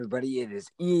everybody? It is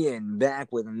Ian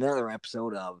back with another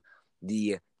episode of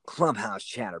the Clubhouse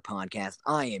Chatter podcast.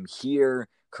 I am here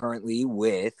currently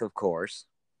with, of course,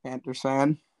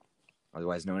 Anderson,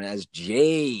 otherwise known as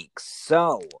Jake.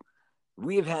 So,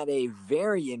 we've had a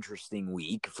very interesting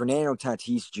week. Fernando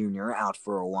Tatis Jr. out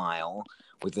for a while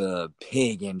with a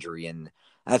pig injury, and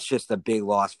that's just a big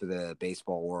loss for the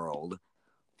baseball world.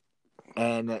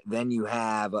 And then you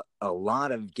have a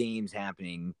lot of games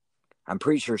happening. I'm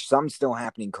pretty sure some still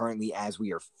happening currently as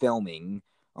we are filming.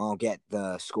 I'll get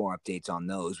the score updates on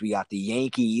those. We got the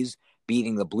Yankees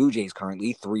beating the Blue Jays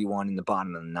currently 3-1 in the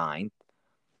bottom of the ninth.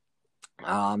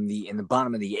 In the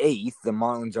bottom of the eighth, the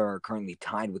Marlins are currently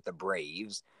tied with the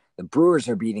Braves. The Brewers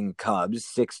are beating the Cubs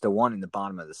 6-1 in the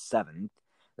bottom of the seventh.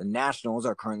 The Nationals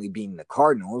are currently beating the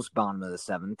Cardinals, bottom of the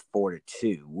seventh,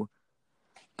 4-2.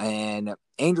 And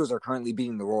Angels are currently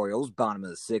beating the Royals, bottom of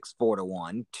the sixth,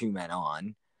 4-1, 2 men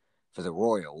on for the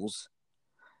Royals.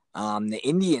 The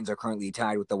Indians are currently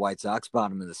tied with the White Sox,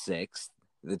 bottom of the sixth.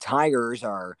 The Tigers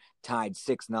are tied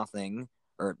 6-0.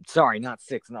 Or, sorry, not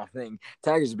 6-0.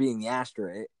 Tigers are beating the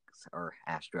Astros,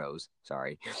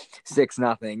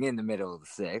 6-0 in the middle of the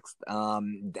sixth.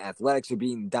 The Athletics are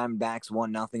beating the Diamondbacks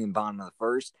 1-0 in bottom of the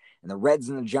first. And the Reds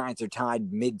and the Giants are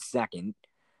tied mid-second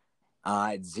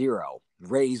at 0.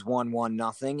 Rays won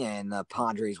 1-0, and the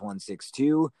Padres won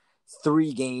 6-2.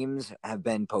 3 games have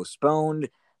been postponed.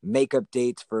 Makeup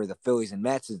dates for the Phillies and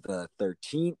Mets is the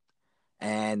 13th,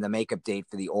 and the makeup date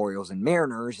for the Orioles and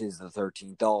Mariners is the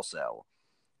 13th also.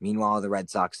 Meanwhile, the Red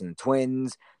Sox and the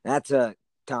Twins, that's a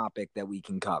topic that we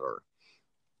can cover.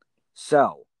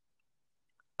 So,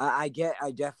 I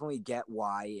definitely get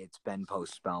why it's been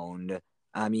postponed.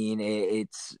 I mean,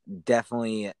 it's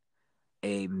definitely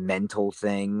a mental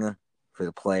thing for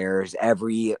the players.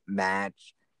 Every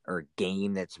match or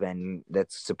game that's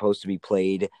supposed to be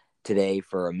played today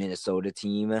for a Minnesota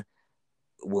team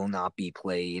will not be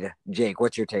played. Jake,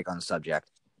 what's your take on the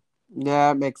subject? Yeah,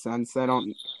 it makes sense.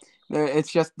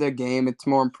 It's just the game. It's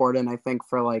more important, I think,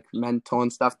 for like mental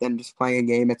and stuff than just playing a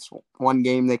game. It's one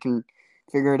game. They can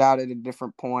figure it out at a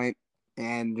different point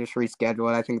and just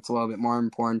reschedule it. I think it's a little bit more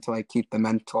important to like keep the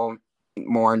mental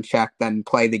more in check than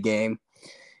play the game.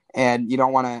 And you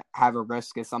don't want to have a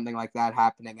risk of something like that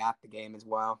happening at the game as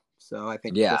well. So I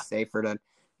think it's just safer to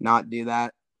not do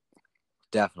that.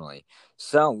 Definitely.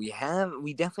 So we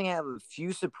definitely have a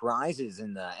few surprises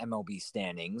in the MLB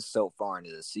standings so far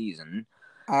into the season.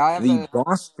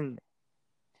 Boston.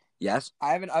 Yes?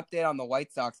 I have an update on the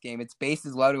White Sox game. It's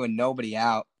bases loaded and nobody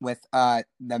out with the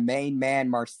main man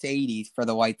Mercedes for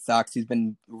the White Sox, who's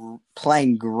been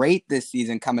playing great this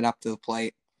season coming up to the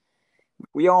plate.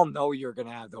 We all know you're going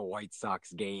to have the White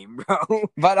Sox game, bro.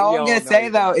 But all I'm going to say,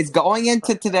 though, is going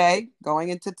into today,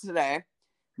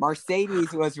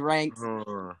 Mercedes was ranked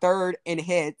third in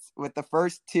hits with the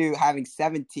first two having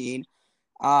 17.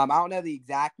 I don't know the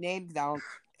exact name because I don't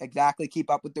exactly keep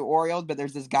up with the Orioles, but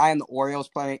there's this guy on the Orioles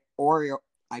playing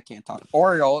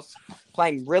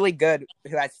really good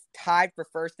who has tied for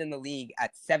first in the league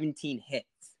at 17 hits.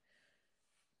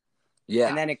 Yeah.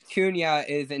 And then Acuna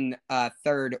is in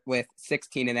third with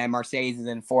 16, and then Mercedes is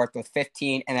in fourth with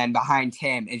 15, and then behind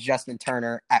him is Justin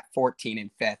Turner at 14 and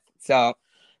fifth. So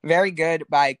very good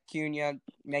by Acuna.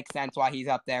 Makes sense why he's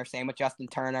up there. Same with Justin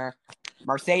Turner.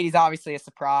 Mercedes obviously a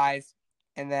surprise.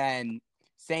 And then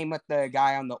same with the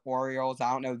guy on the Orioles.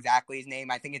 I don't know exactly his name.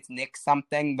 I think it's Nick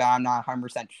something, but I'm not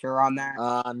 100% sure on that.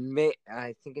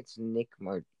 I think it's Nick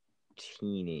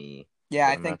Martini. Yeah,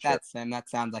 I think that's him. That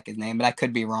sounds like his name, but I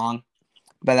could be wrong.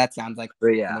 But that sounds like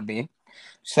it would be.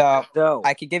 So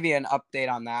I could give you an update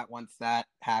on that once that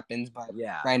happens. But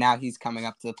right now he's coming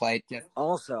up to the plate.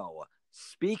 Also,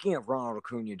 speaking of Ronald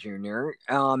Acuna Jr.,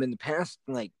 in the past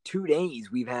 2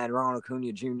 days, we've had Ronald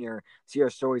Acuna Jr. see our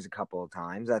stories a couple of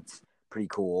times. That's pretty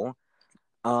cool.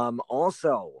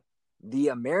 Also, the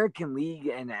American League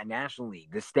and National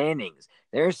League, the standings,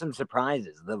 there's some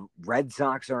surprises. The Red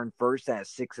Sox are in first at a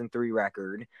 6-3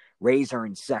 record. Rays are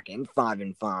in second,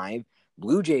 5-5.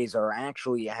 Blue Jays are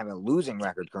actually have a losing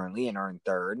record currently and are in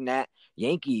third. And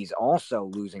Yankees also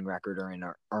losing record are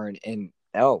in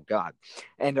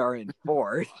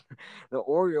fourth. The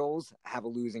Orioles have a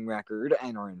losing record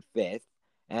and are in fifth.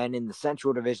 And in the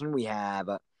Central Division, we have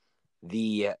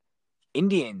the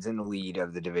Indians in the lead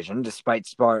of the division, despite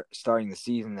starting the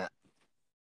season.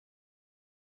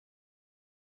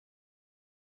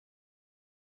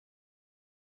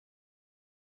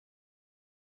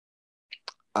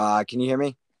 Can you hear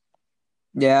me?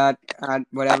 Yeah,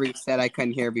 whatever you said, I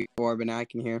couldn't hear before, but now I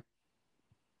can hear.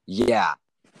 Yeah.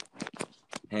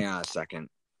 Hang on a second.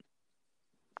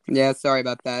 Yeah, sorry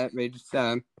about that. We just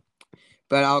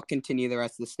but I'll continue the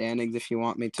rest of the standings if you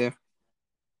want me to.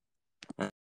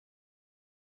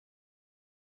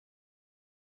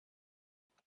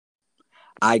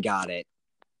 I got it.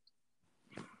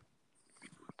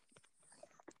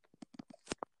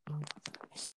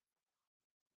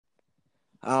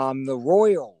 The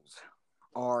Royals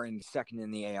are in second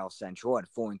in the AL Central at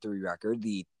 4-3 record.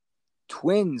 The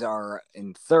Twins are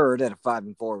in third at a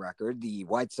 5-4 record. The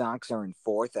White Sox are in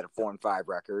fourth at a 4-5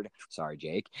 record. Sorry,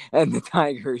 Jake. And the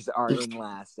Tigers are in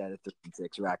last at a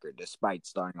 3-6 record, despite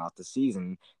starting off the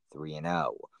season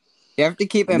 3-0. You have to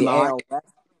keep in mind. AL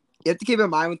You have to keep in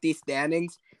mind with these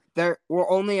standings, we're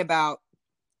only about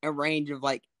a range of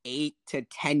like 8 to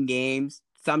 10 games.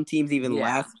 Some teams even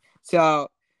less. So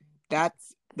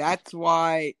that's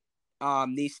why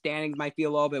these standings might be a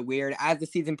little bit weird. As the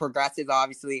season progresses,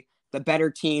 obviously, the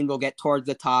better teams will get towards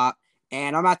the top.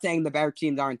 And I'm not saying the better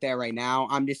teams aren't there right now.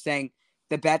 I'm just saying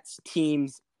the best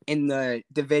teams in the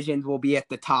divisions will be at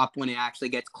the top when it actually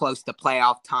gets close to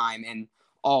playoff time and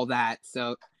all that.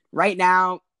 So right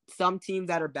now, some teams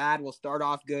that are bad will start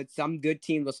off good. Some good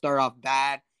teams will start off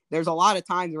bad. There's a lot of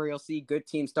times where you'll see good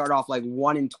teams start off like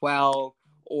 1-12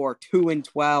 or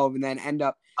 2-12 and then end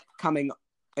up coming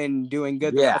and doing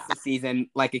good the rest of the season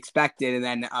like expected, and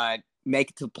then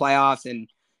make it to the playoffs and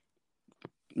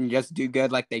just do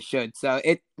good like they should. So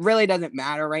it really doesn't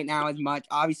matter right now as much.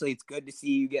 Obviously, it's good to see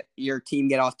you get your team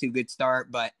get off to a good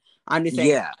start, but I'm just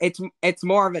saying it's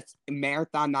more of a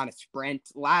marathon, not a sprint.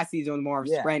 Last season was more of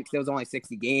a sprint because it was only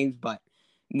 60 games, but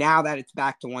now that it's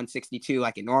back to 162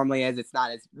 like it normally is, it's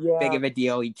not as big of a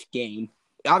deal each game.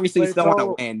 Obviously, you still want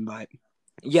to win, but...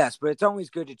 Yes, but it's always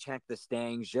good to check the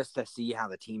standings just to see how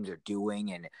the teams are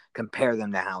doing and compare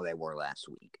them to how they were last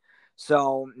week.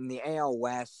 So in the AL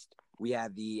West, we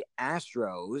have the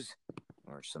Astros,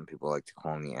 or some people like to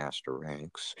call them the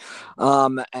Asterix,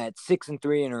 at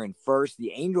 6-3 and are in first.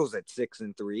 The Angels at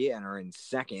 6-3 and are in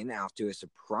second, out to a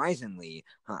surprisingly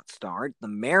hot start. The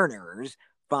Mariners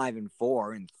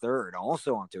 5-4 in third,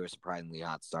 also onto a surprisingly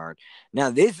hot start. Now,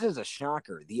 this is a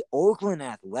shocker. The Oakland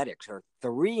Athletics are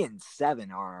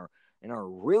 3-7 and are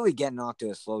really getting off to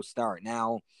a slow start.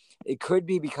 Now, it could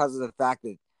be because of the fact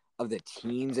that of the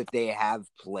teams that they have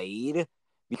played,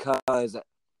 because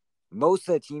most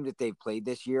of the teams that they've played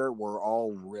this year were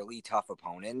all really tough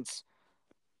opponents.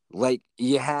 Like,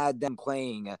 you had them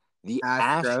playing the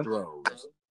Astros.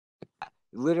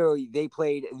 Literally, they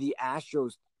played the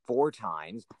Astros 4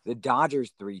 times, the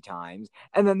Dodgers 3 times,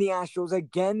 and then the Astros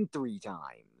again 3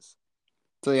 times.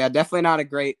 So, yeah, definitely not a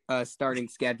great starting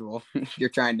schedule if you're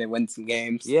trying to win some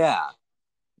games. Yeah.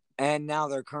 And now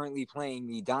they're currently playing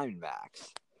the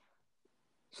Diamondbacks.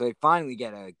 So they finally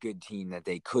get a good team that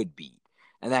they could beat.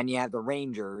 And then you have the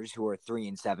Rangers, who are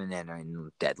 3-7 and are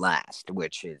in dead last,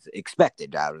 which is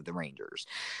expected out of the Rangers.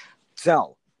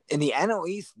 So, in the NL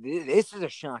East, this is a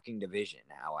shocking division,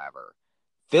 however.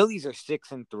 Phillies are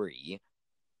 6-3.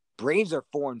 Braves are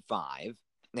 4-5.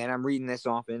 And I'm reading this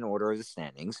off in order of the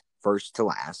standings, first to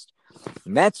last.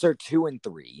 Mets are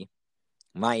 2-3.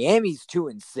 Miami's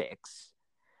 2-6.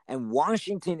 And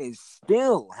Washington is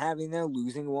still having their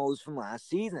losing woes from last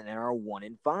season and are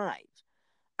 1-5.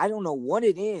 I don't know what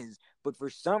it is, but for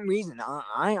some reason,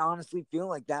 I honestly feel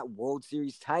like that World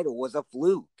Series title was a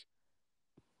fluke.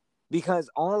 Because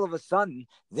all of a sudden,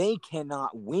 they cannot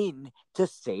win to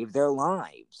save their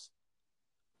lives.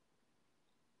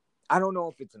 I don't know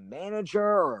if it's a manager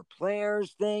or a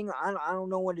player's thing. I don't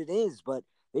know what it is, but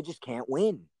they just can't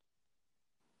win.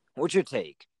 What's your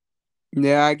take?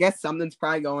 Yeah, I guess something's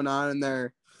probably going on in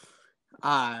their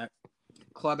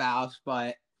clubhouse,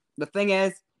 but the thing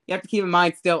is, you have to keep in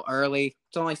mind, still early.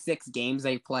 It's only 6 games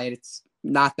they've played. It's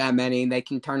not that many. They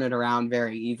can turn it around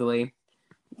very easily.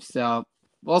 So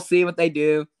we'll see what they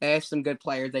do. They have some good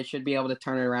players. They should be able to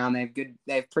turn it around. They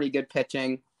have pretty good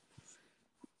pitching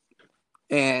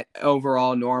and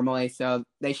overall normally. So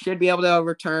they should be able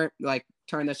to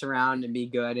turn this around and be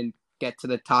good and get to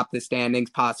the top of the standings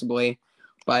possibly.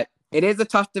 But it is a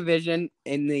tough division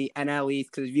in the NL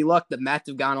East because if you look, the Mets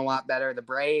have gone a lot better. The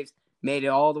Braves made it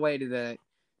all the way to the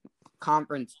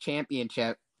conference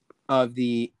championship of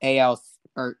the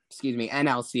NLCS,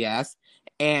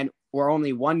 and we're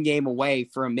only 1 game away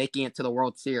from making it to the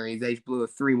World Series. They blew a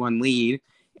 3-1 lead.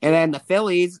 And then the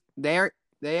Phillies, they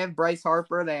have Bryce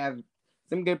Harper. They have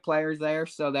some good players there,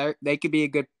 so they could be a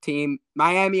good team.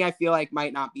 Miami, I feel like,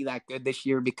 might not be that good this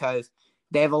year because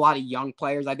they have a lot of young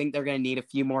players. I think they're going to need a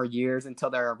few more years until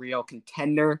they're a real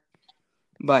contender.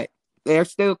 But there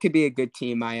still could be a good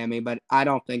team, Miami, but I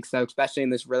don't think so, especially in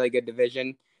this really good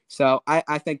division. So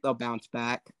I think they'll bounce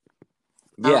back.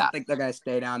 Yeah. I don't think they're going to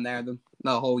stay down there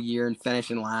the whole year and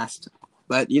finish in last.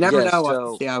 But you never Yeah, know. We'll have to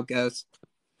so see how it goes.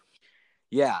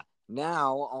 yeah.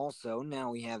 Now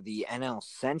we have the NL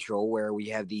Central where we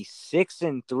have the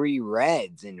 6-3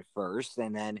 Reds in first,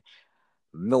 and then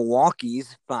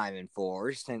Milwaukee's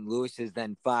 5-4. St. Louis is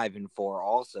then 5-4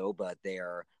 also, but they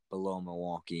are below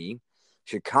Milwaukee.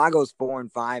 Chicago's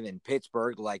 4-5, and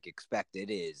Pittsburgh, like expected,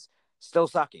 is still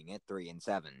sucking at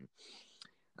 3-7.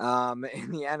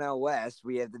 In the NL West,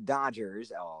 we have the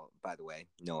Dodgers. Oh, by the way,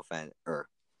 no offense, or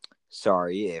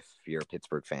sorry if you're a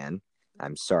Pittsburgh fan.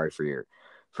 I'm sorry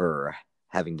for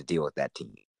having to deal with that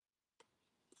team.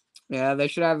 Yeah, they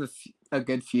should have a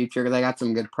good future. They got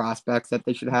some good prospects that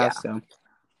they should have. Yeah. So,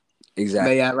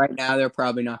 Exactly. but yeah, right now they're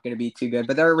probably not going to be too good.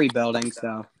 But they're rebuilding,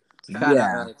 so it's kind of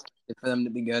early for them to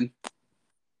be good.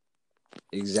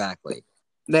 Exactly.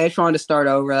 They just wanted to start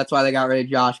over. That's why they got rid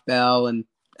of Josh Bell and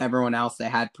everyone else they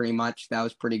had pretty much. That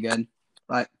was pretty good.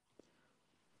 But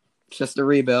it's just a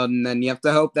rebuild, and then you have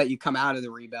to hope that you come out of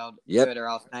the rebuild good, or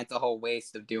else that's a whole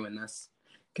waste of doing this.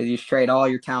 Because you trade all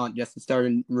your talent just to start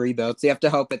a rebuild. So you have to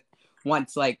hope that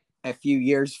once, like, a few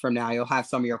years from now, you'll have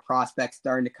some of your prospects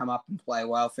starting to come up and play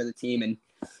well for the team and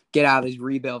get out of this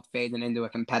rebuild phase and into a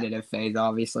competitive phase,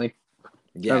 obviously,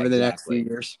 over the next few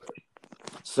years.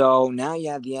 So now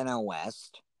you have the NL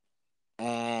West,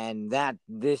 and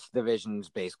this division is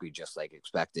basically just like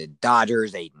expected.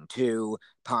 Dodgers 8-2,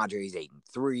 Padres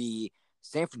 8-3.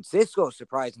 San Francisco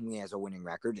surprisingly has a winning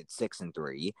record at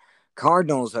 6-3.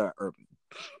 Cardinals.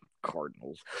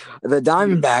 The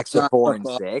Diamondbacks are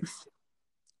 4-6.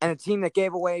 And a team that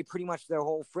gave away pretty much their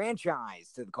whole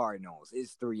franchise to the Cardinals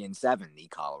is 3-7, the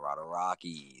Colorado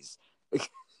Rockies.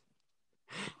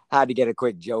 Had to get a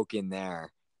quick joke in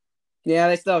there. Yeah,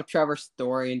 they still have Trevor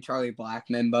Story and Charlie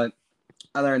Blackmon, but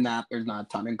other than that, there's not a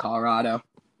ton in Colorado.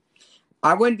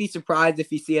 I wouldn't be surprised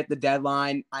if you see at the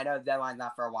deadline, I know the deadline's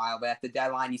not for a while, but at the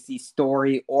deadline you see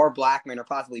Story or Blackmon, or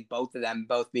possibly both of them,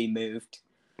 both be moved.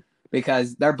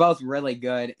 Because they're both really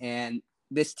good, and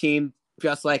this team,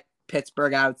 just like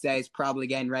Pittsburgh, I would say, is probably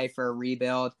getting ready for a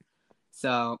rebuild.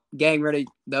 So getting rid of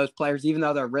those players, even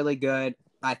though they're really good,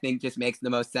 I think just makes the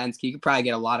most sense. You could probably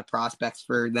get a lot of prospects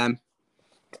for them,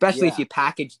 especially if you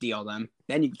package deal them.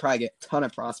 Then you could probably get a ton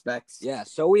of prospects. Yeah,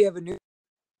 so we have a new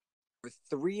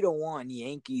 3-1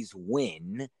 Yankees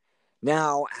win.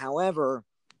 Now, however,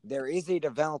 there is a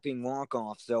developing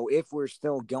walk-off, so if we're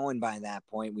still going by that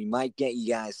point, we might get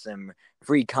you guys some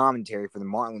free commentary for the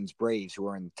Marlins Braves, who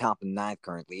are in the top of the ninth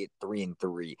currently at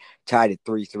 3-3, tied at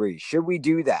 3-3. Should we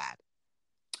do that?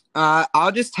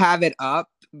 I'll just have it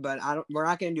up, but we're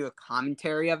not going to do a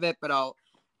commentary of it, but I'll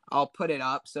put it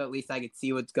up so at least I can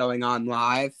see what's going on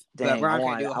live. Dang, but we're not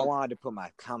going to do I wanted to put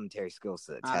my commentary skills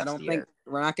to the test. I don't think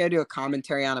we're not going to do a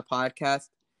commentary on a podcast.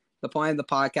 The point of the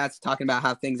podcast is talking about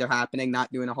how things are happening,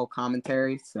 not doing a whole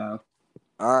commentary. So,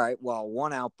 all right. Well,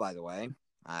 one out, by the way.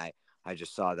 I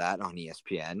just saw that on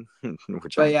ESPN.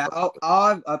 I'll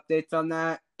have updates on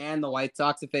that and the White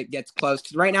Sox if it gets close.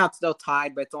 Because right now it's still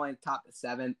tied, but it's only top of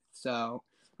 7th. So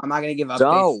I'm not going to give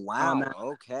updates on that.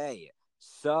 Okay.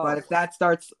 So, but if that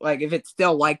starts, like, if it's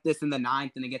still like this in the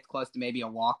 9th and it gets close to maybe a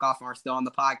walk-off and we're still on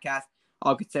the podcast,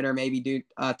 I'll consider maybe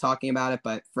talking about it.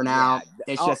 But for now,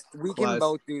 it's just we close. can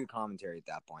both do the commentary at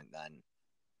that point then.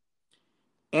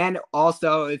 And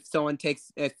also, if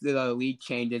the league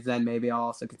changes, then maybe I'll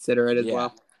also consider it as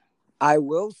well. I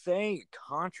will say,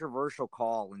 controversial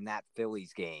call in that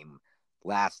Phillies game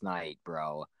last night,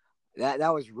 bro.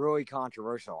 That was really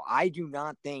controversial. I do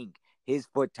not think his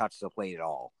foot touched the plate at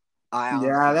all.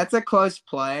 That's a close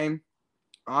play.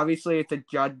 Obviously, it's a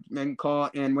judgment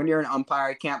call, and when you're an umpire,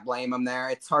 I can't blame him there.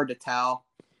 It's hard to tell,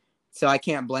 so I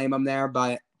can't blame him there.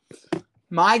 But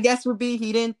my guess would be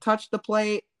he didn't touch the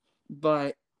plate,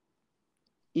 but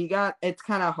it's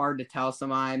kind of hard to tell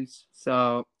sometimes.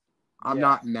 So I'm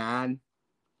not mad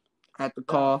at the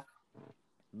call.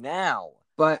 Now.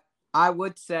 But I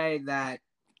would say that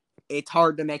it's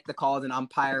hard to make the call as an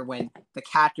umpire when the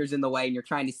catcher's in the way and you're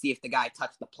trying to see if the guy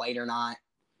touched the plate or not.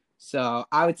 So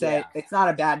I would say it's not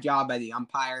a bad job by the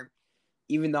umpire.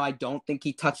 Even though I don't think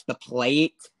he touched the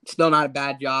plate, still not a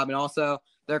bad job. And also,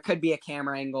 there could be a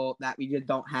camera angle that we just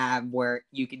don't have where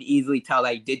you could easily tell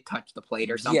that he did touch the plate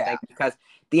or something. Because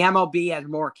the MLB has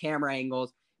more camera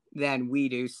angles than we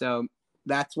do. So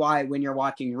that's why when you're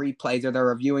watching replays or they're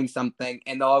reviewing something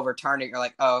and they'll overturn it, you're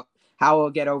like, oh, how will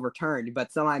it get overturned?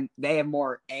 But sometimes they have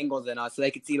more angles than us, so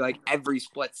they can see like every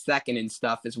split second and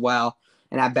stuff as well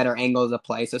and have better angles of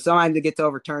play. So sometimes it gets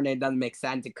overturned and it doesn't make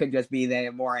sense. It could just be they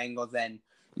have more angles than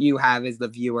you have as the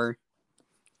viewer.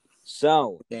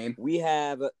 So we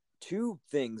have 2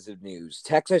 things of news.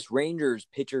 Texas Rangers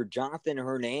pitcher Jonathan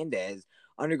Hernandez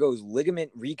undergoes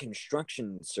ligament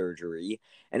reconstruction surgery,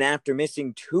 and after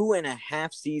missing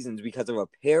 2.5 seasons because of a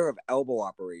pair of elbow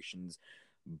operations.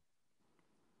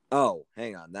 Oh,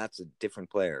 hang on, that's a different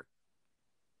player.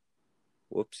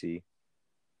 Whoopsie.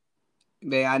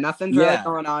 Yeah, nothing's really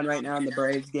going on right now in the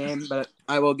Braves game, but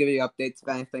I will give you updates if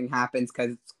anything happens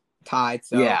because it's tied.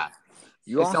 So yeah.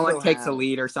 if someone takes a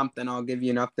lead or something, I'll give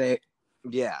you an update.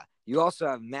 Yeah. You also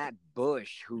have Matt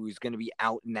Bush, who's going to be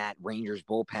out in that Rangers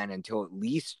bullpen until at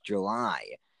least July.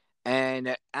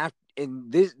 And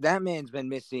that man's been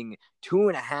missing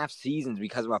 2.5 seasons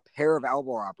because of a pair of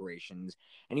elbow operations,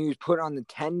 and he was put on the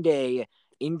 10-day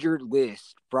injured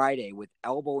list Friday with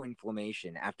elbow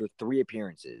inflammation after 3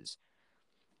 appearances.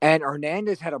 And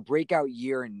Hernandez had a breakout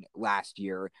year last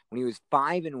year when he was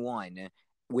 5-1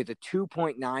 with a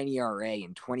 2.9 ERA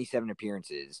in 27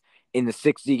 appearances in the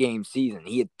 60-game season.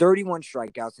 He had 31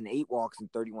 strikeouts and 8 walks in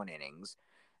 31 innings.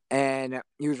 And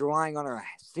he was relying on a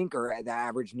sinker that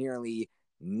averaged nearly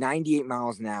 98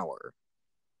 miles an hour.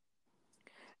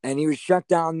 And he was shut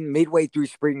down midway through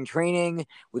spring training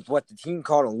with what the team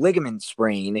called a ligament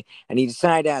sprain. And he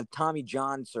decided to have Tommy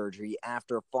John surgery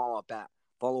after a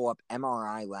follow-up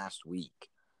MRI last week.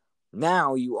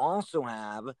 Now you also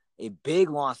have a big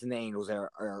loss in the Angels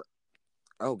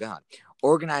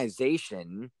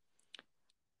organization,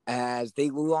 as they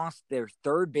lost their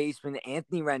third baseman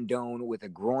Anthony Rendon with a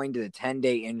groin to the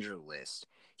 10-day injured list.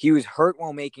 He was hurt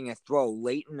while making a throw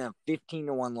late in a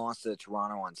 15-1 loss to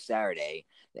Toronto on Saturday.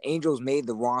 The Angels made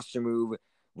the roster move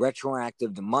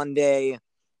retroactive to Monday,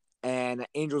 and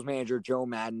Angels manager Joe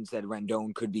Maddon said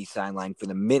Rendon could be sidelined for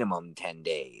the minimum 10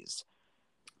 days.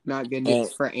 Not good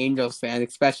news for Angels fans,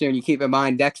 especially when you keep in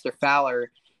mind Dexter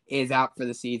Fowler is out for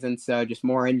the season, so just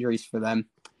more injuries for them.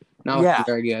 Not looking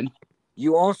very good.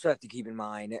 You also have to keep in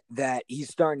mind that he's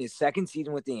starting his second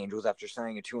season with the Angels after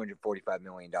signing a $245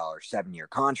 million 7-year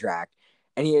contract,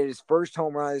 and he had his first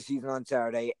home run of the season on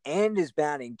Saturday and is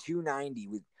batting .290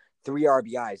 with 3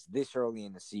 RBIs this early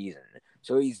in the season.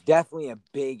 So he's definitely a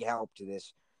big help to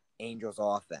this Angels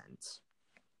offense.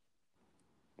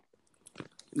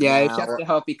 Yeah, it's just to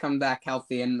help he come back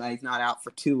healthy and he's not out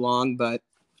for too long, but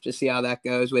just see how that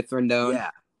goes with Rendon.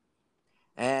 Yeah.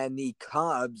 And the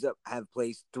Cubs have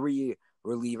placed 3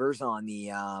 relievers on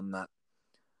the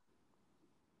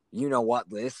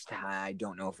list. I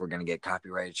don't know if we're going to get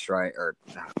copyrighted strike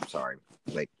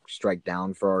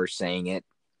down for saying it.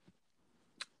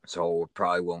 So we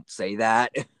probably won't say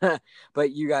that.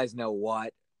 But you guys know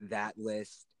what that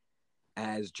list,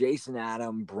 as Jason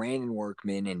Adam, Brandon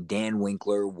Workman, and Dan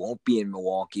Winkler won't be in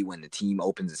Milwaukee when the team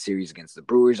opens the series against the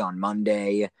Brewers on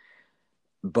Monday.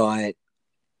 But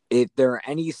if there are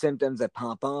any symptoms that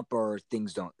pop up or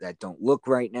things that don't look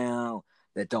right,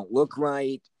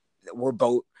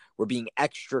 we're being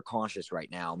extra cautious right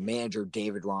now. Manager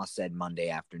David Ross said Monday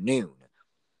afternoon.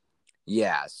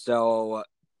 Yeah, so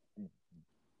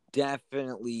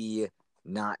definitely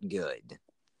not good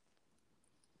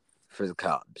for the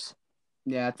Cubs.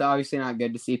 Yeah, it's obviously not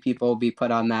good to see people be put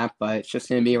on that, but it's just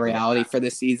going to be a reality for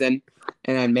this season.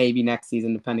 And then maybe next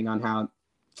season, depending on how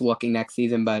it's looking next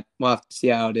season, but we'll have to see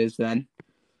how it is then.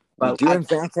 But we do, in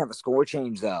fact, have a score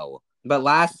change, though. But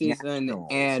last season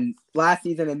and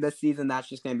this season, that's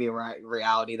just going to be a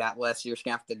reality, that list. You're just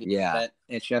going to have to do it.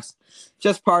 It's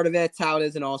just part of it. It's how it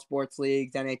is in all sports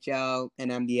leagues. NHL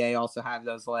and NBA also have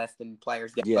those lists, and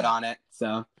players get put on it.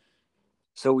 So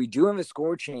we do have a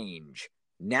score change.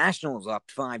 Nationals up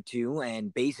 5-2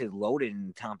 and bases loaded in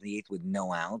the top of the 8th with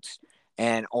no outs.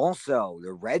 And also,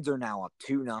 the Reds are now up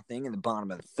 2-0 in the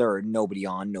bottom of the 3rd. Nobody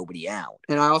on, nobody out.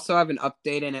 And I also have an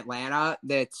update in Atlanta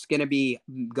that's going to be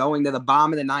going to the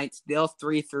bottom of the 9th, still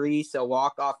 3-3. So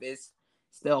walk-off is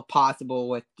still possible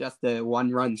with just a 1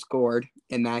 run scored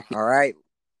in that game. All right.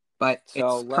 But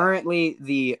it's currently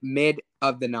the mid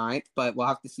of the 9th, but we'll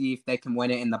have to see if they can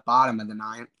win it in the bottom of the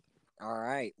 9th. All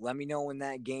right. Let me know when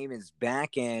that game is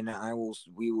back, and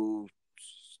we will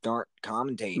start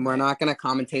commentating. We're not going to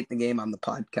commentate the game on the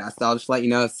podcast. I'll just let you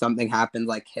know if something happens,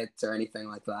 like hits or anything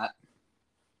like that.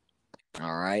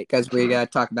 All right. Because we got to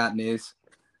talk about news.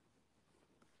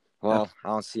 Well, I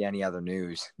don't see any other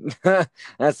news.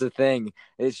 That's the thing.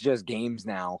 It's just games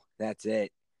now. That's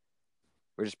it.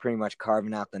 We're just pretty much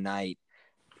carving out the night.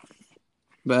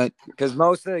 But because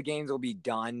most of the games will be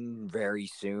done very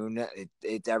soon.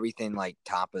 It's everything like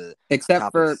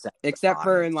except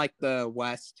for in like the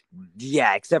West.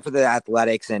 Yeah, except for the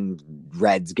Athletics and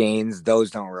Reds games.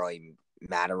 Those don't really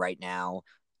matter right now.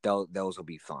 Those will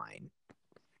be fine.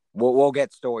 We'll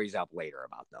get stories up later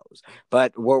about those.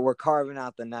 But we're carving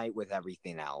out the night with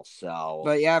everything else. So,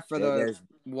 but yeah, for the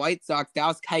White Sox,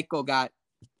 Dallas Keuchel got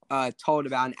told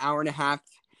about an hour and a half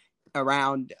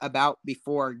about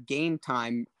before game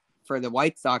time for the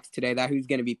White Sox today that who's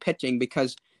going to be pitching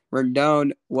because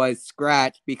Rendon was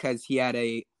scratched because he had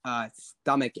a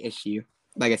stomach issue,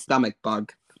 like a stomach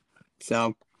bug.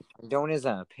 So Rendon is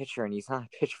a pitcher, and he's not a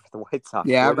pitcher for the White Sox.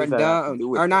 yeah, What does that have to Rendon, do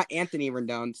with or it? not Anthony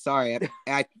Rendon. Sorry,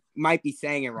 I might be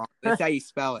saying it wrong. That's how you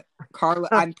spell it.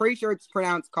 I'm pretty sure it's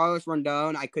pronounced Carlos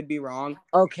Rendon. I could be wrong.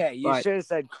 Okay, you But- should have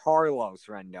said Carlos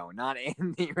Rendon, not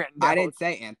Anthony Rendon. I didn't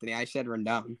say Anthony. I said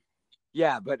Rendon.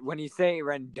 Yeah, but when you say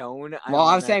Rendon, I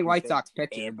was saying White Sox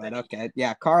pitcher, but okay.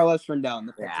 Yeah, Carlos Rendon,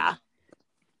 the pitcher. Yeah.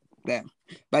 Yeah.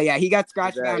 But yeah, he got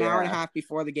scratched about an hour and a Yeah. half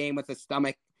before the game with a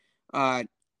stomach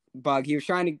bug. He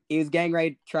was getting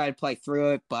ready to try to play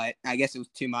through it, but I guess it was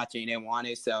too much and he didn't want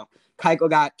to. So Keuchel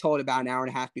got told about an hour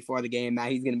and a half before the game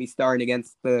that he's going to be starting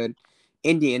against the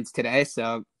Indians today.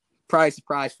 So probably a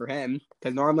surprise for him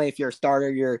because normally if you're a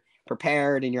starter, you're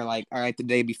prepared and you're like, all right, the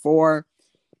day before,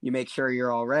 you make sure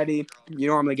you're all ready. You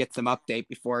normally get some update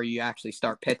before you actually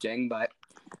start pitching, but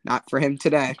not for him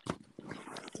today.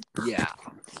 Yeah.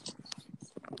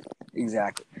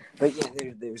 Exactly. But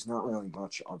yeah, there's not really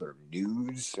much other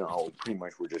news, so pretty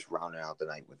much we're just rounding out the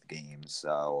night with games.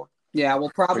 So yeah, we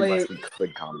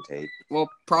could commentate. We'll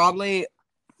probably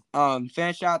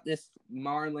finish out this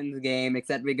Marlins game,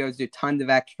 except we go through tons of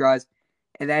extras,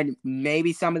 and then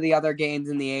maybe some of the other games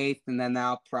in the eighth, and then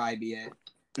that'll probably be it.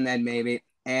 And then maybe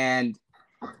and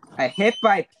a hit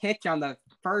by pitch on the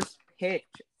first pitch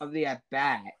of the at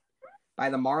bat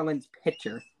by the Marlins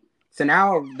pitcher. So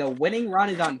now the winning run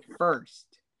is on first.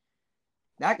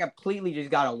 That completely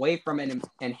just got away from it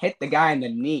and hit the guy in the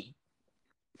knee.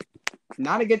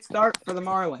 Not a good start for the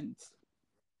Marlins.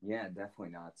 Yeah, definitely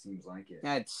not. Seems like it.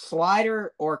 Yeah, it's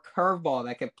slider or curveball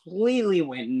that completely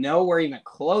went nowhere even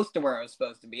close to where it was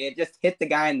supposed to be. It just hit the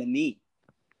guy in the knee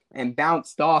and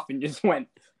bounced off and just went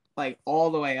like all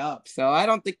the way up. So I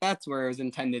don't think that's where it was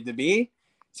intended to be.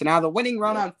 So now the winning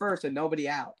run on first and nobody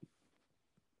out.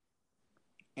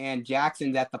 And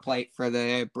Jackson's at the plate for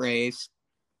the Braves,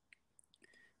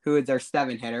 who is their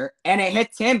 7-hitter. And it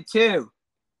hits him, too.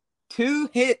 2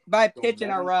 hit by pitch in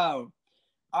a row.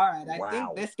 All right, I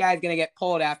think this guy's going to get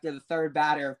pulled after the third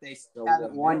batter if they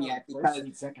haven't won yet. Because first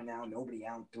and second out, nobody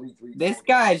out, 3-3. This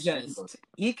guy just,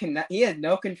 he has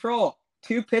no control.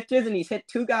 2 pitches, and he's hit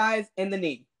 2 guys in the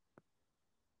knee.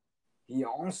 He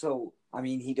also,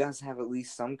 he does have at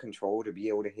least some control to be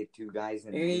able to hit 2 guys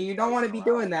in the knee. You don't want to be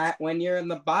doing that when you're in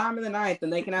the bottom of the ninth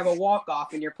and they can have a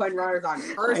walk-off and you're putting runners on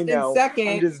first and second.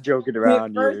 I'm just joking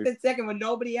around first here. and second with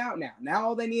nobody out now. Now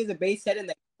all they need is a base hit and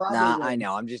they probably win. I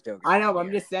know. I'm just joking. I know, but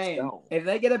I'm just saying. If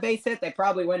they get a base hit, they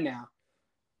probably win now.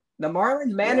 The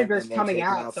Marlins manager's coming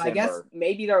out, so I guess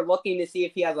maybe they're looking to see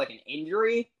if he has like an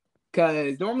injury.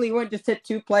 Because normally you wouldn't just hit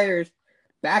 2 players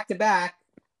back-to-back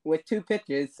with 2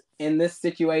 pitches in this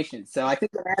situation. So I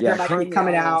think the manager might be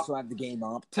coming out have the game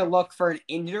up to look for an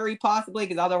injury possibly,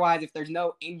 because otherwise if there's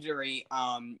no injury,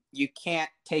 you can't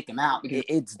take him out.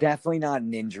 It's definitely not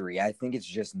an injury. I think it's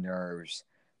just nerves.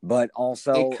 But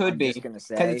also, it could be, because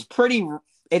it's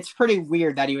pretty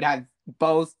weird that he would have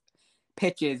both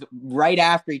pitches right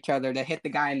after each other to hit the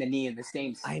guy in the knee in the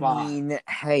same spot.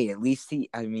 At least he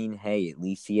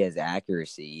has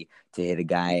accuracy to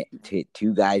hit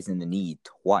 2 guys in the knee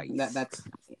twice. That's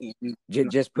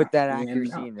just put that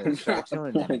accuracy into the strike zone,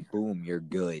 and then boom, you're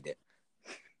good.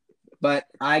 But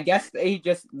I guess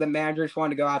the manager just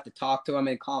wanted to go out to talk to him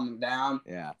and calm him down.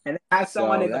 Yeah, and have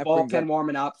someone in the bullpen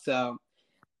warming up. So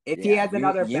if he has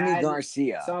another bad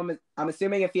Garcia, so I'm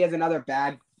assuming if he has another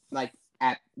bad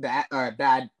at bat or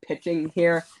bad pitching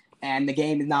here, and the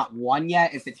game is not won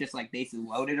yet, if it's just like bases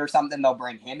loaded or something, they'll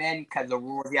bring him in because the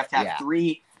rule is you have to have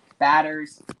 3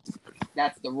 batters.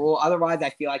 That's the rule. Otherwise,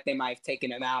 I feel like they might have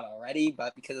taken him out already,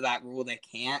 but because of that rule, they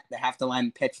can't. They have to let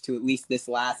him pitch to at least this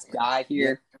last guy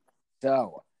here.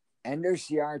 So, Ender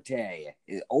Ciarte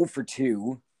is 0 for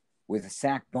 2 with a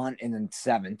sac bunt in the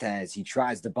 7th as he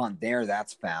tries to bunt there.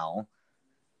 That's foul.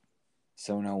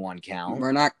 So no 1 count.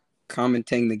 We're not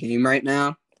commenting the game right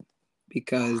now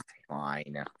because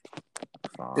fine.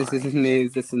 This isn't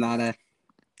news. This is not a.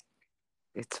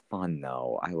 It's fun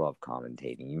though. I love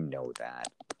commentating. You know that.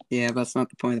 Yeah, but that's not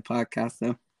the point of the podcast,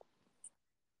 though.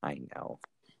 I know.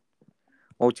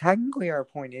 Well, technically, our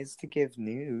point is to give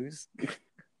news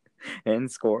and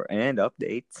score and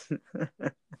updates.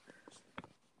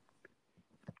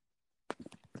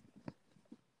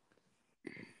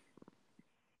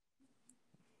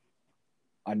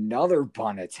 Another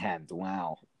bunt attempt.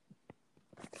 Wow.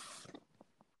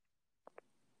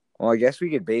 Well, I guess we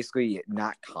could basically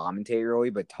not commentate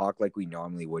really, but talk like we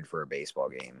normally would for a baseball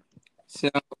game. So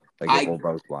Like if we're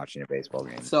both watching a baseball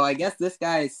game. So I guess this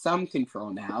guy has some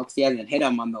control now because he hasn't hit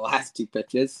him on the last 2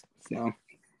 pitches. So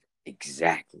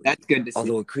exactly. That's good to see.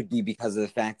 Although it could be because of the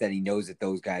fact that he knows that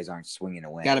those guys aren't swinging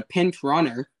away. Got a pinch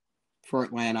runner for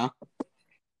Atlanta.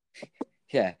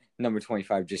 Yeah, number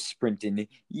 25 just sprinting.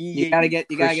 You gotta get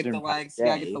the legs. You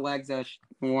gotta get the legs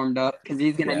warmed up because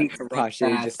he's gonna need to run fast.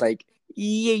 Just like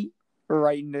yay,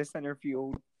 right into center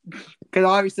field. Because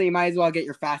obviously you might as well get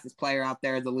your fastest player out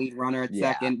there as the lead runner at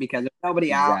second because if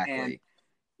nobody out and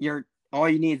all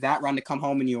you need is that run to come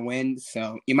home and you win.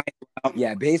 So you might.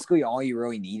 Yeah, basically all you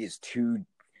really need is 2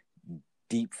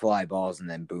 deep fly balls and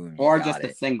then boom. Or just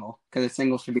a single because a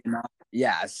single should be enough.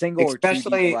 Yeah, a single or 2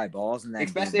 deep fly balls and then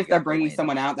especially if they're bringing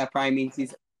someone out, that probably means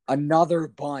he's another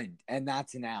bunt and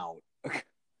that's an out.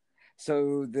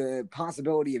 So the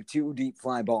possibility of 2 deep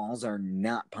fly balls are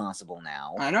not possible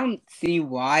now. I don't see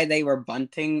why they were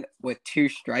bunting with 2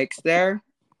 strikes there,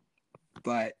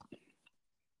 but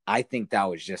I think that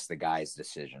was just the guy's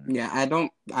decision. Yeah, I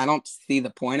don't see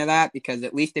the point of that because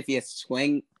at least if you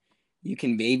swing, you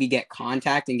can maybe get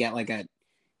contact and get like a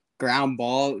ground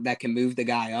ball that can move the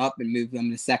guy up and move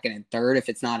them to second and third if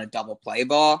it's not a double play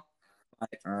ball.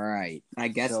 All right. I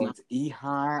guess so not. It's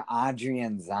Ihar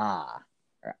Adrianza.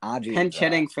 Pinch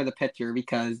hitting for the pitcher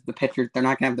because they're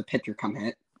not gonna have the pitcher come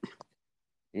hit.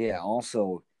 Yeah,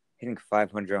 also hitting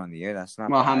 500 on the year, that's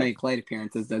not well bad. How many plate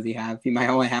appearances does he have? He might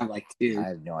only have like 2. I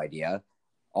have no idea.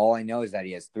 All I know is that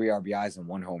he has 3 RBIs and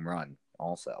 1 home run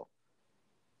also,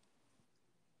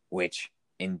 which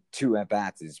in 2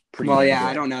 at-bats is pretty good.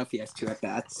 I don't know if he has 2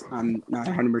 at-bats. I'm not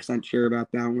 100% sure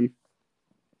about that one.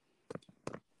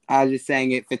 I was just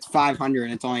saying if it's 500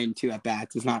 and it's only in 2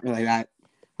 at-bats, it's not really that.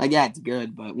 Like, yeah, it's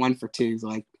good, but 1 for 2 is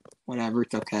like, whatever,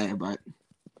 it's okay, but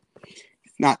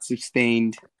it's not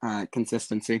sustained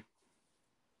consistency.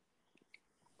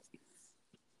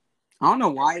 I don't know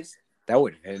why. That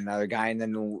would have hit another guy in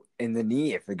the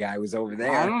knee if the guy was over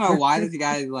there. I don't know why this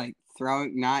guy is like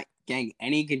not getting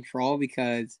any control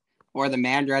or the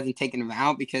manager hasn't taken him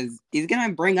out because he's going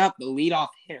to bring up the leadoff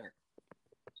hitter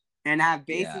and have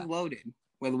bases loaded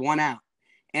with 1 out.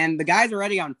 And the guy's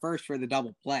already on first for the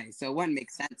double play, so it wouldn't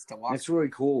make sense to walk. That's really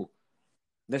cool.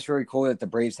 That's really cool that the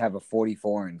Braves have a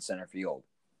 44 in center field.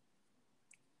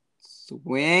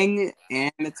 Swing,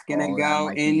 and it's going to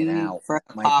go in for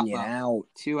a pop-up.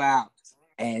 2 outs.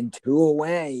 And 2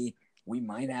 away. We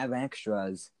might have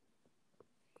extras.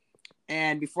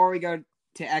 And before we go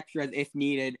to extras, if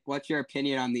needed, what's your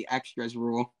opinion on the extras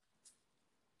rule?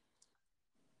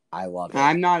 I love it.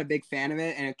 I'm not a big fan of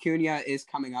it, and Acuna is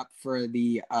coming up for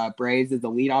the Braves as the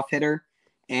leadoff hitter.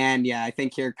 And, yeah, I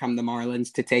think here come the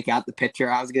Marlins to take out the pitcher.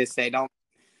 I was going to say, don't.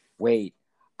 Wait,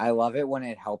 I love it when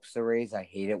it helps the Rays. I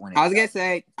hate it when it I was going to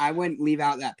say, I wouldn't leave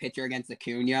out that pitcher against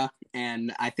Acuna,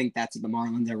 and I think that's what the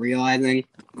Marlins are realizing.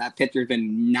 That pitcher's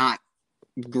been not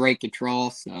great control,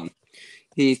 so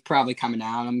he's probably coming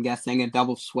out. I'm guessing a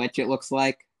double switch, it looks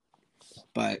like.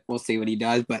 But we'll see what he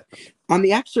does. But on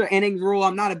the extra innings rule,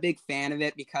 I'm not a big fan of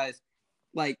it because,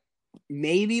 like,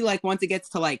 maybe, like, once it gets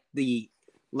to, like, the,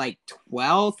 like,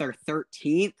 12th or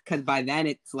 13th, because by then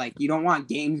it's, like, you don't want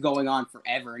games going on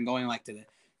forever and going, like, to the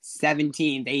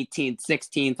 17th, 18th,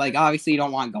 16th. Like, obviously you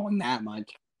don't want going that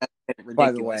much. That's ridiculous.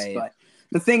 By the way. But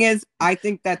the thing is, I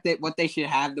think that what they should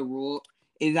have the rule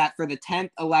is that for the 10th,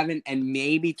 11th, and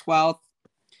maybe 12th,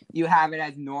 you have it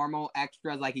as normal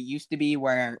extras like it used to be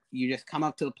where you just come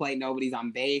up to the plate, nobody's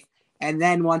on base. And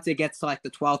then once it gets to like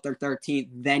the 12th or 13th,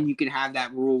 then you can have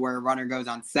that rule where a runner goes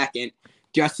on second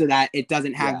just so that it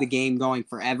doesn't have the game going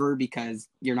forever because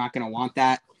you're not going to want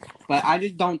that. But I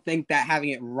just don't think that having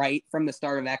it right from the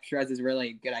start of extras is really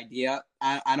a good idea.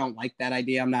 I don't like that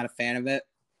idea. I'm not a fan of it.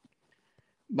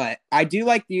 But I do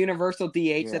like the universal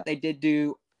DH that they did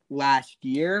do last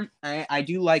year. I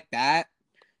do like that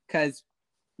because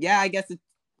I guess it's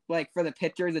like for the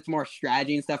pitchers, it's more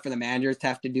strategy and stuff for the managers to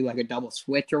have to do like a double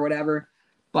switch or whatever.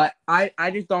 But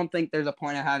I just don't think there's a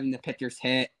point of having the pitchers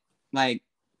hit, like,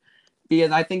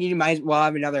 because I think you might as well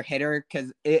have another hitter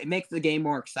because it makes the game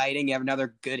more exciting. You have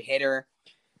another good hitter.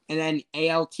 And then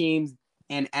AL teams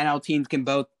and NL teams can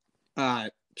both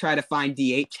try to find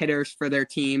DH hitters for their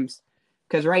teams.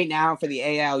 Because right now for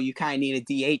the AL, you kind of need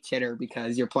a DH hitter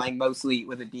because you're playing mostly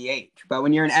with a DH. But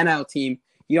when you're an NL team,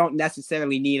 you don't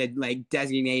necessarily need a like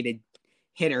designated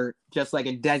hitter, just like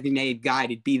a designated guy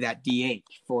to be that DH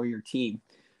for your team.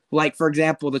 Like, for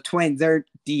example, the Twins, their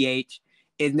DH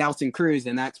is Nelson Cruz,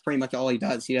 and that's pretty much all he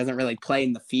does. He doesn't really play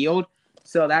in the field.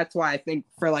 So that's why I think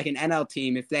for like an NL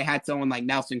team, if they had someone like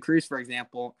Nelson Cruz, for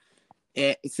example,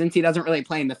 since he doesn't really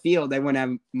play in the field, they wouldn't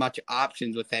have much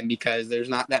options with him because there's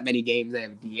not that many games they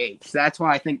have DH. So that's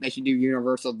why I think they should do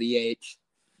universal DH.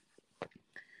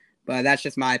 But that's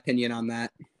just my opinion on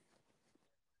that.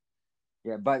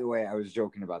 Yeah, by the way, I was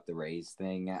joking about the Rays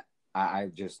thing.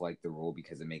 I just like the rule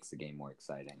because it makes the game more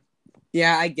exciting.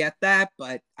 Yeah, I get that,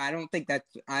 but I don't think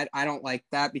that's I don't like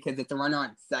that because it's a runner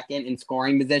on second in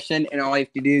scoring position, and all you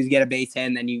have to do is get a base hit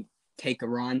and then you take a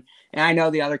run. And I know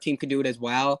the other team could do it as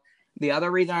well. The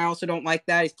other reason I also don't like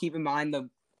that is keep in mind the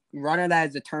runner that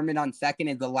is determined on second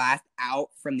is the last out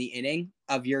from the inning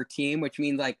of your team, which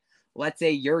means like let's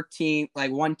say your team,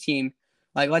 like one team,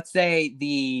 like let's say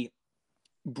the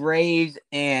Braves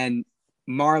and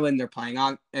Marlins are playing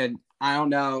on, and I don't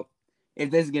know if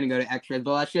this is going to go to extras,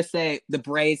 but let's just say the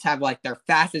Braves have like their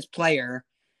fastest player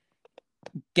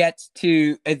is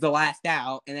the last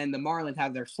out, and then the Marlins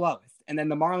have their slowest, and then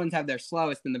the Marlins have their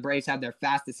slowest, and the Braves have their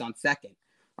fastest on second.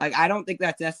 Like, I don't think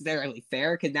that's necessarily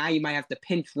fair because now you might have to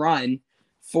pinch run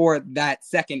for that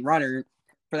second runner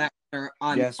for that runner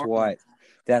on. Guess what?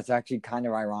 That's actually kind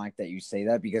of ironic that you say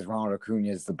that because Ronald Acuna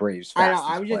is the Braves' I fastest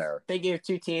know. I was player. just thinking of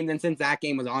two teams, and since that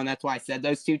game was on, that's why I said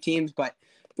those two teams. But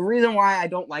the reason why I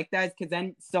don't like that is because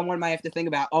then someone might have to think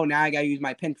about, oh, now I got to use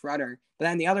my pinch runner. But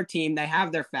then the other team, they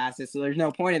have their fastest, so there's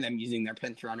no point in them using their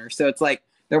pinch runner. So it's like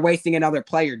they're wasting another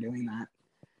player doing that.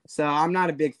 So I'm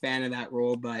not a big fan of that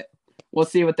rule, but we'll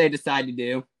see what they decide to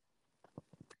do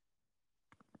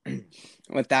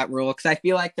with that rule. Because I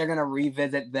feel like they're going to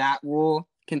revisit that rule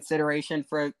consideration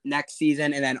for next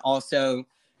season, and then also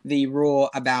the rule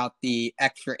about the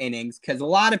extra innings, because a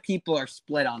lot of people are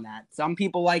split on that. Some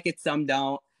people like it, some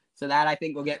don't. So that I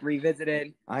think will get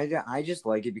revisited. I just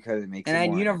like it because it makes and it then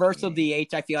more universal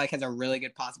DH I feel like has a really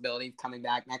good possibility of coming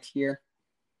back next year.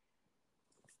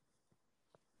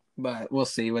 But we'll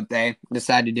see what they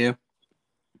decide to do.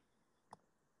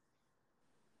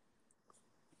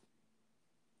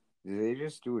 Did they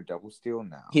just do a double steal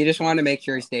now? He just wanted to make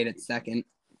sure he stayed at second.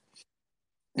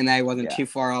 And that he wasn't too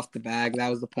far off the bag. That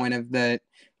was the point of the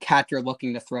catcher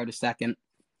looking to throw to second.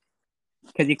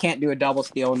 Because you can't do a double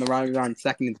steal when the runners are on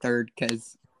second and third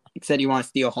because he said you want to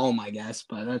steal home, I guess.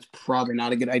 But that's probably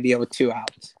not a good idea with 2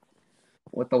 outs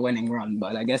with the winning run.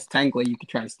 But I guess technically you could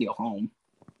try to steal home.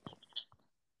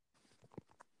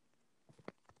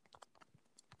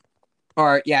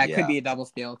 Or, it could be a double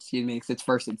steal. Excuse me, because it's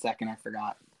first and second. I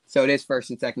forgot. So it is first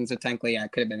and second. So technically,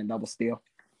 it could have been a double steal.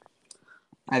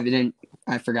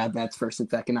 I forgot that's first and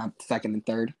second, not second and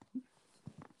third.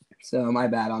 So my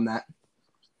bad on that.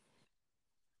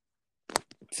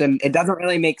 So it doesn't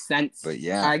really make sense. But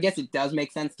yeah. I guess it does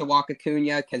make sense to walk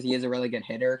Acuna because he is a really good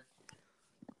hitter.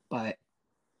 But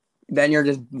then you're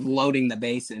just loading the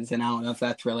bases, and I don't know if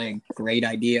that's really a great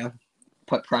idea.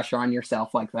 Put pressure on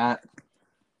yourself like that.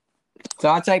 So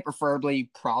I'd say preferably you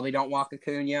probably don't walk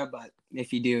Acuna, but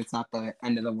if you do, it's not the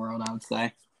end of the world, I would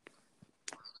say.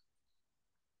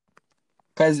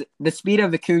 Because the speed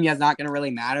of Acuna is not going to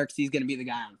really matter because he's going to be the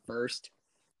guy on first.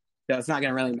 So it's not going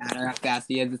to really matter how fast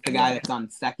he is. It's the guy that's on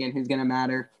second who's going to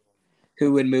matter.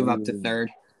 Who would move up to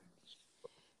third.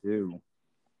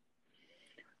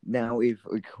 Now, if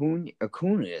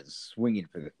Acuna is swinging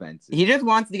for the fences. He just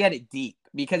wants to get it deep.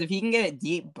 Because if he can get it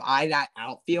deep by that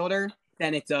outfielder,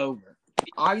 then it's over.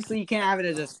 Obviously, you can't have it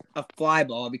as a fly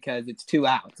ball because it's 2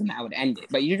 outs, and that would end it.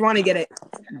 But you just want to get it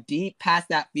deep past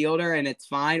that fielder, and it's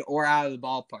fine, or out of the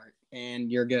ballpark,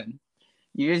 and you're good.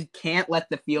 You just can't let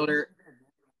the fielder...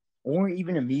 Or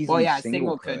even a measly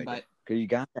single could, but... Because you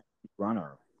got that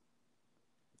runner.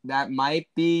 That might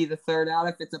be the third out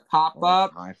if it's a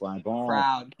pop-up. High fly ball.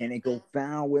 Crowd. Can it go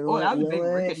foul? That was a big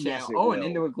ricochet. Yes, and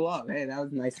into a glove. Hey, that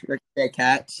was a nice ricochet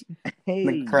catch. Hey.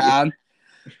 The crowd.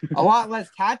 A lot less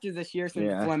catches this year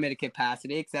since it's limited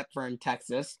capacity, except for in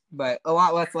Texas. But a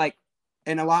lot less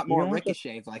and a lot more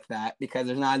ricochets like that because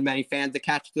there's not as many fans that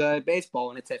catch the baseball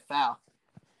when it's hit foul.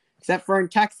 Except for in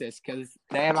Texas because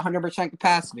they have 100%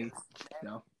 capacity.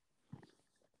 So.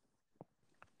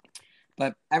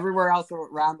 But everywhere else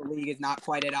around the league is not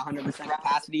quite at 100%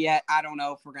 capacity yet. I don't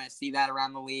know if we're going to see that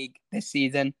around the league this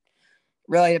season.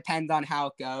 Really depends on how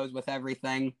it goes with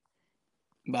everything.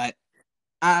 But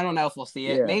I don't know if we'll see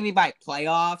it. Yeah. Maybe by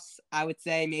playoffs, I would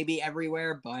say maybe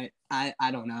everywhere, but I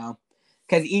don't know.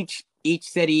 Because each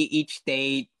city, each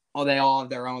state, they all have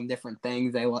their own different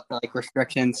things. They like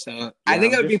restrictions. So I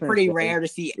think it would be pretty rare to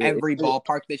see every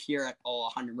ballpark this year at all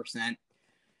 100%.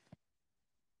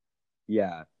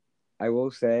 Yeah. I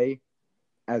will say,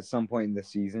 at some point in the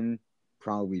season,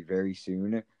 probably very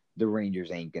soon, the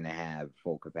Rangers ain't going to have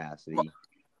full capacity.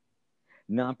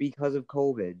 Not because of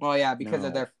COVID. Well, yeah, because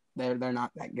of they're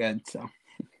not that good, so.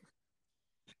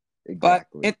 But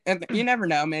Exactly. you never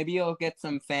know. Maybe you'll get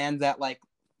some fans that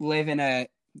live in a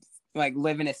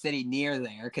city near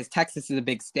there, because Texas is a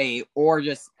big state, or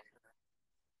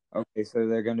Okay, so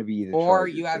they're going to be the or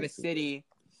Chargers, you have a basically. city,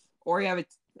 or you have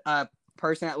a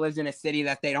person that lives in a city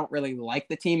that they don't really like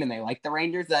the team and they like the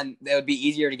Rangers. Then it would be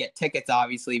easier to get tickets,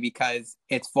 obviously, because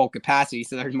it's full capacity,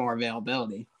 so there's more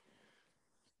availability.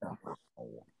 So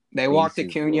they walked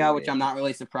Bases Acuna, which I'm loaded. not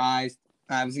really surprised.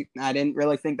 I didn't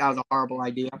really think that was a horrible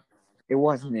idea. It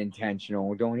wasn't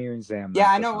intentional. Don't even say I'm Yeah,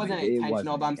 not I know it wasn't surprised. It intentional,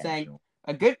 wasn't but I'm saying intentional.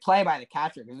 a good play by the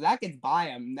catcher, because if that gets by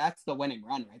him, that's the winning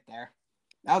run right there.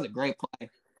 That was a great play.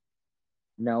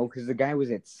 No, because the guy was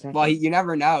at second. Well, you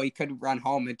never know. He could run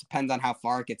home. It depends on how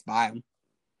far it gets by him.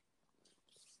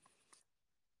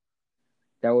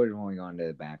 That would have only gone to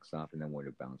the backstop and then would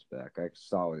have bounced back. I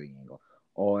saw the angle.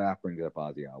 Oh, that brings up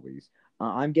Ozzy Albies.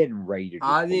 I'm getting ready to.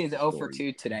 Ozzy is 0 for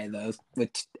 2 today, though,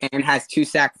 and has 2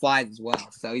 sack flies as well.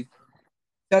 So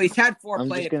he's had 4 I'm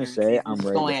plate just gonna appearances. say I'm He's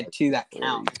ready only to had post 2 that the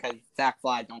count, because sack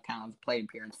flies don't count as a plate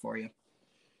appearance for you.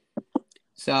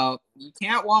 So you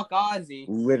can't walk Ozzy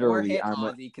or Literally, hit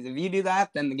Ozzy, because if you do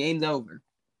that, then the game's over.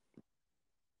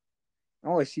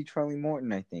 Oh, I see Charlie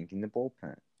Morton, I think, in the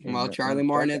bullpen. Well, Charlie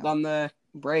Morton is on the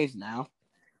Braves now,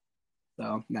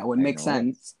 so that would make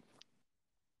sense.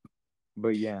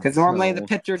 But yeah, because normally the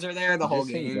pitchers are there the whole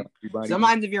game.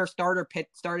 Sometimes if you're a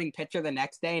starting pitcher the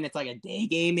next day and it's like a day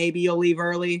game, maybe you'll leave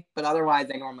early. But otherwise,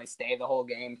 they normally stay the whole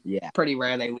game. Yeah. Pretty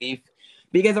rare they leave.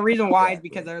 Because the reason why is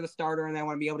because they're the starter and they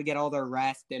want to be able to get all their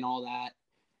rest and all that.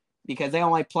 Because they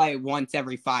only play once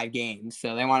every 5 games.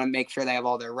 So they want to make sure they have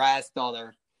all their rest, all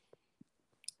their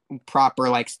proper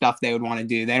stuff they would want to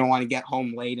do. They don't want to get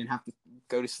home late and have to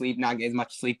go to sleep, not get as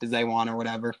much sleep as they want or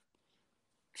whatever.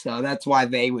 So that's why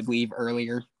they would leave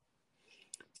earlier.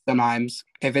 Sometimes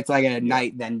if it's like a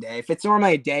night then day. If it's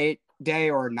normally a day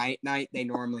or night, they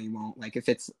normally won't. Like if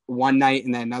it's one night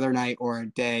and then another night, or a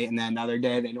day and then another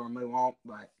day, they normally won't.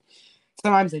 But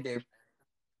sometimes they do.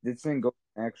 This thing goes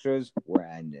extras, we're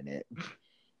ending it.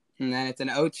 And then it's an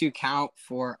 0-2 count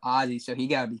for Ozzy, so he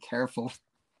got to be careful. He's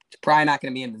probably not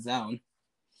going to be in the zone.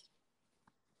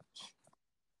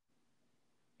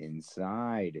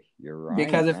 Inside, you're right.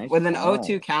 Because with an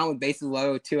 0-2 count with bases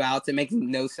loaded, 2 outs, it makes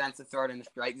no sense to throw it in the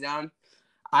strike zone.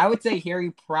 I would say here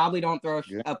you probably don't throw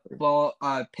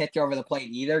a pitch over the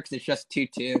plate either, because it's just 2-2.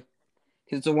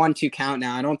 Because it's a 1-2 count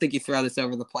now. I don't think you throw this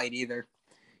over the plate either.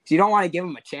 Because you don't want to give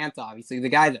him a chance, obviously. The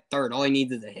guy's at third. All he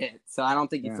needs is a hit. So I don't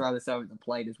think you throw this over the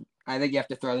plate. I think you have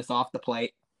to throw this off the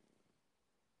plate.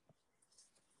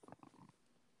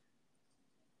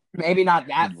 Maybe not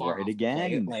that far off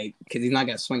again, because he's not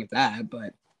going to swing at that.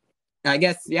 But I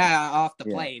guess, off the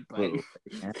plate. But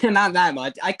not that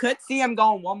much. I could see him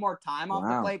going one more time off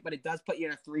the plate, but it does put you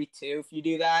in a 3-2 if you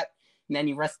do that. And then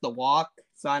you rest the walk.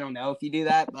 So I don't know if you do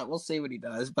that, but we'll see what he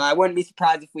does. But I wouldn't be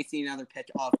surprised if we see another pitch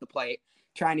off the plate,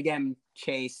 trying to get him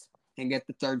chase and get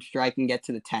the 3rd strike and get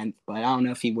to the 10th. But I don't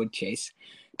know if he would chase.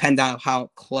 Depends on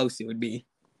how close it would be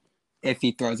if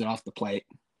he throws it off the plate.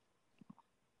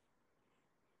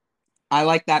 I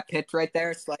like that pitch right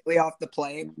there, slightly off the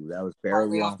plate. Ooh, that was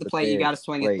barely off the plate. You got to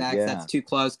swing at that. That's too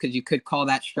close, because you could call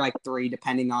that strike 3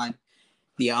 depending on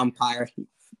the umpire.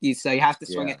 So you have to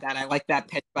swing at that. I like that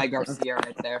pitch by Garcia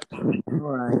right there. All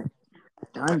right.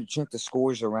 Time to check the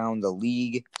scores around the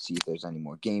league, see if there's any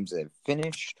more games that have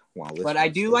finished. But I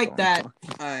do like that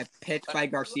pitch by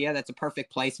Garcia. That's a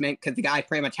perfect placement, because the guy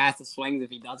pretty much has to swing. If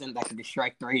he doesn't, that could be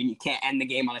strike 3, and you can't end the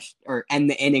game or end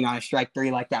the inning on a strike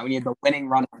 3 like that when you have the winning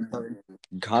run on 3rd.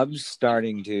 Cubs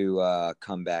starting to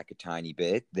come back a tiny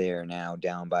bit. They're now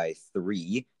down by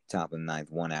 3, top of the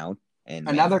 9th, 1 out. And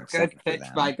another good pitch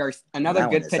by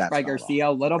Garcia.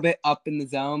 A little bit up in the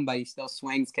zone, but he still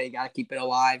swings because you got to keep it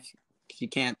alive. Because you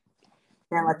can't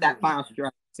let that final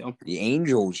strike. So the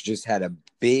Angels just had a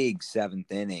big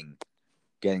 7th inning,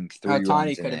 getting 3 runs.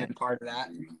 Ohtani could have been part of that.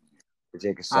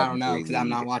 I don't know, because I'm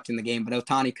not watching the game, but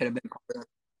Ohtani could have been part of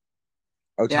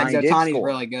that. Ohtani's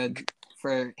really good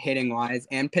for hitting wise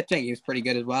and pitching. He was pretty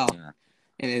good as well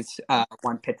in his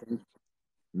one pitching.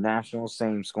 Nationals,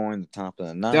 same score in the top of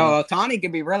the 9th. So Ohtani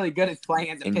could be really good at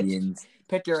playing as a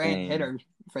pitcher and hitter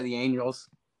for the Angels.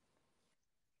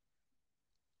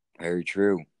 Very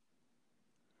true.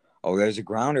 Oh, there's a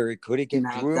grounder. It could have get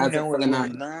through. No, it will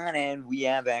not, and we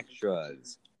have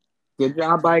extras. Good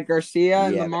job by Garcia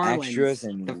and the Marlins. Extras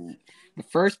and the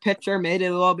first pitcher made it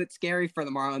a little bit scary for the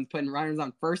Marlins, putting runners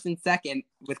on 1st and 2nd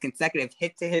with consecutive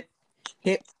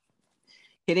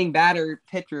hitting batters,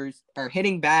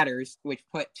 which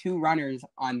put 2 runners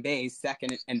on base,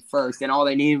 2nd and 1st, and all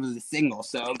they needed was a single.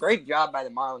 So great job by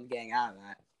the Marlins getting out of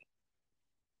that.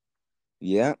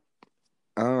 Yeah.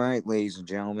 All right, ladies and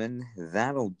gentlemen,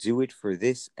 that'll do it for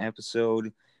this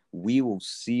episode. We will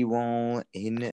see you all in